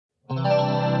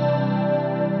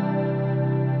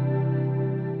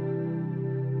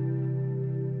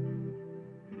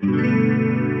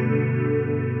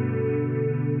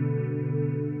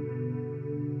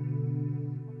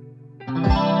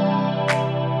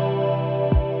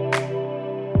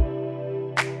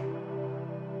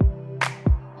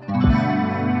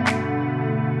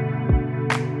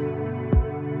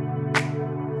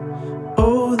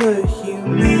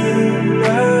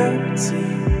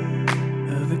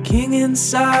King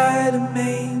inside a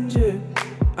manger,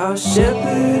 our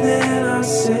shepherd and our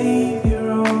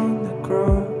Savior on the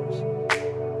cross.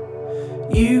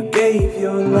 You gave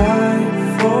your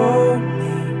life for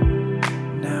me.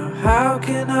 Now how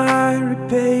can I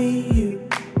repay you?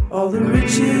 All the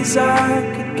riches I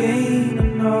could gain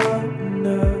are not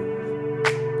enough.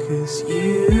 'Cause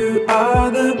you are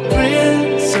the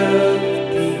Prince of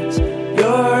Peace,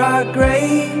 you're our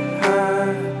great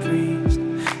high priest.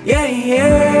 Yeah,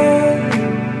 yeah,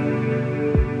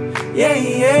 yeah,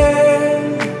 yeah.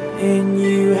 And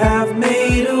you have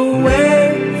made a way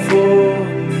for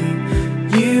me,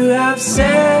 you have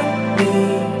set me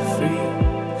free.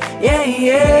 Yeah,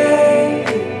 yeah,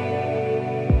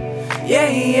 yeah,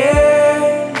 yeah.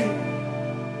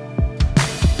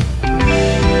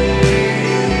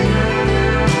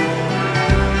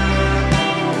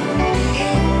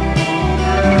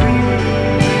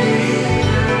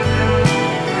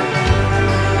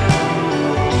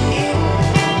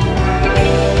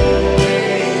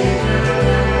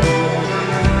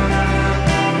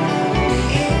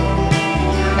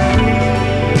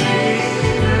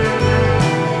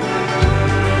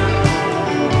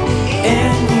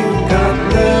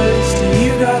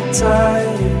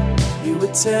 Tired, you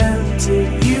were tempted,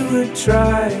 you were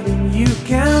tried, and you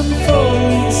can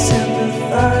fully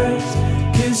sympathize.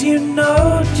 'Cause you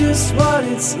know just what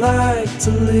it's like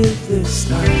to live this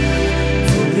life,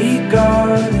 fully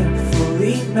God and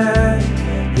fully man,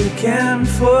 who can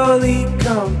fully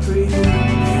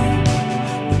comprehend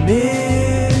the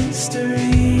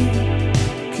mystery.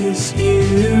 'Cause you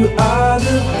are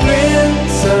the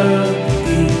Prince of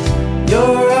Peace,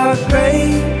 you're our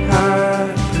great high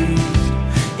priest.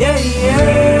 Yeah,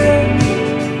 yeah,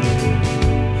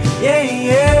 yeah,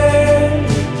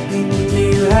 yeah. And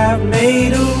you have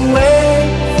made a way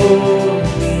for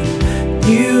me,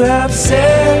 you have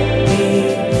set me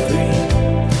free.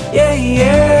 Yeah,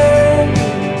 yeah,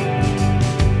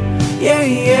 yeah,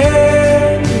 yeah.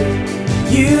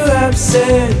 You have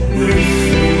set me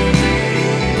free.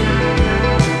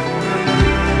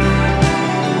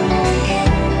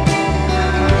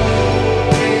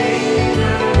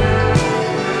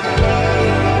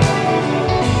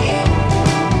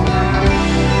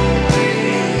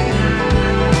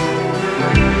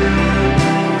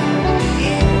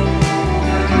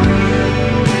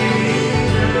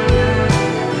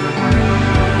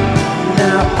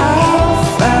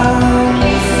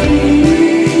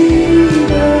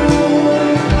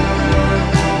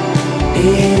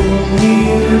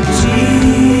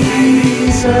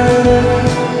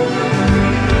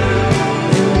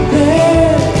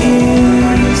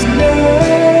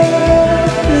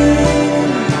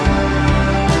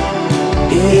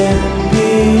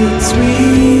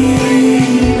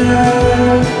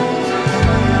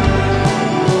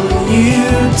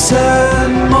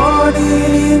 Turn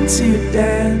mourning into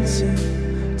dancing,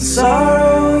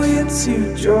 sorrow into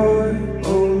joy,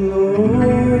 oh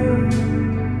Lord.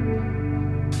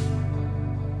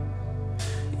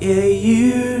 Yeah,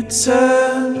 you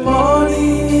turn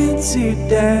mourning into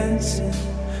dancing,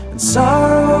 and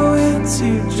sorrow into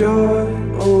joy,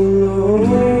 oh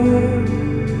Lord.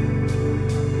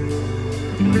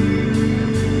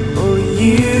 Oh,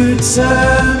 you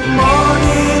turn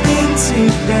mourning into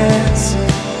dancing,